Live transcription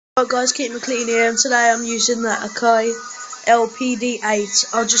Hi guys, Keaton Mclean here, and today I'm using the Akai lpd8.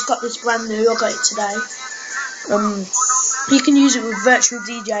 I just got this brand new, I got it today. You can use it with vurtrial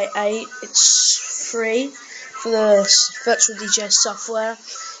 8. It's free for the vurtrial DJ software.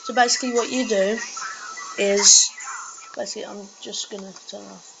 So basically what you do is, I'm just gonna turn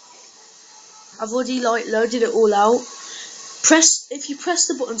it off. I've already loaded it all out. If you press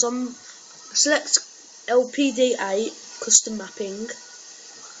the buttons on, select lpd8 custom mapping.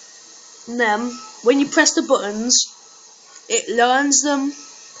 And then, when you press the buttons, it learns them.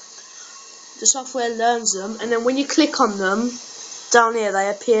 The software learns them, and then when you click on them, down here,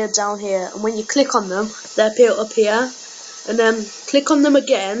 they appear down here. And when you click on them, they appear up here. And then click on them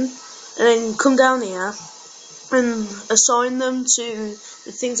again, and then come down here and assign them to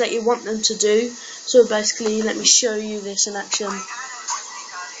the things that you want them to do. So basically, let me show you this in action.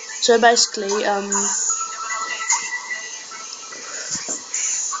 So basically,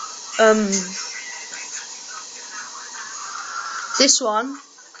 this one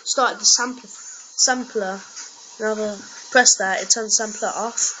started the sampler. Now I press that, it turns the sampler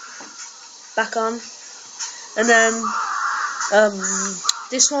off, back on, and then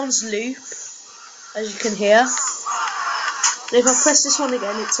this one's loop, as you can hear. And if I press this one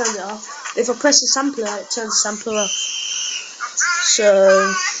again, it turns it off. If I press the sampler, it turns the sampler off.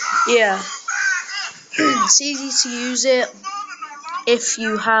 So yeah, it's easy to use it if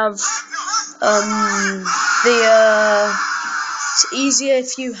you have it's easier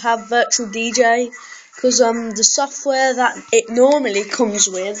if you have vurtrial DJ, because the software that it normally comes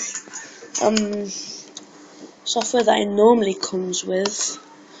with,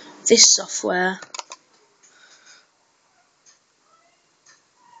 this software,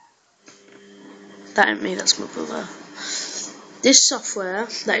 that ain't me, that's my brother. This software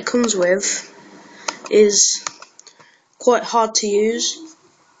that it comes with is quite hard to use,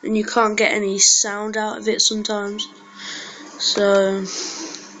 and you can't get any sound out of it sometimes. So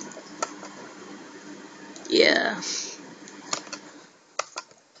yeah,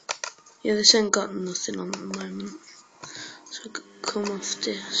 this ain't got nothing on at the moment. So I could come off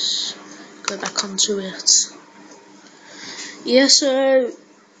this, go back onto it. Yeah, so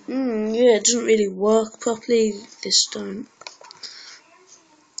yeah, it doesn't really work properly, this don't.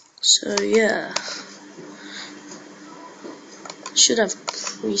 So yeah, should have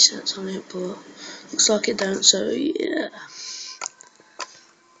presets on it, but looks like it don't. So yeah.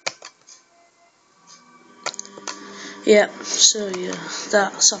 So yeah,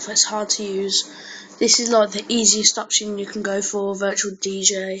 that software's hard to use. This is like the easiest option you can go for, vurtrial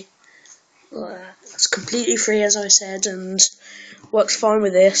DJ. It's completely free, as I said, and works fine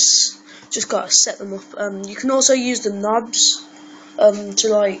with this. Just gotta set them up. You can also use the knobs to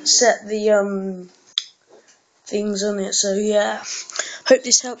like set the things on it. So yeah, hope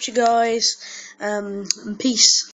this helps you guys. And peace.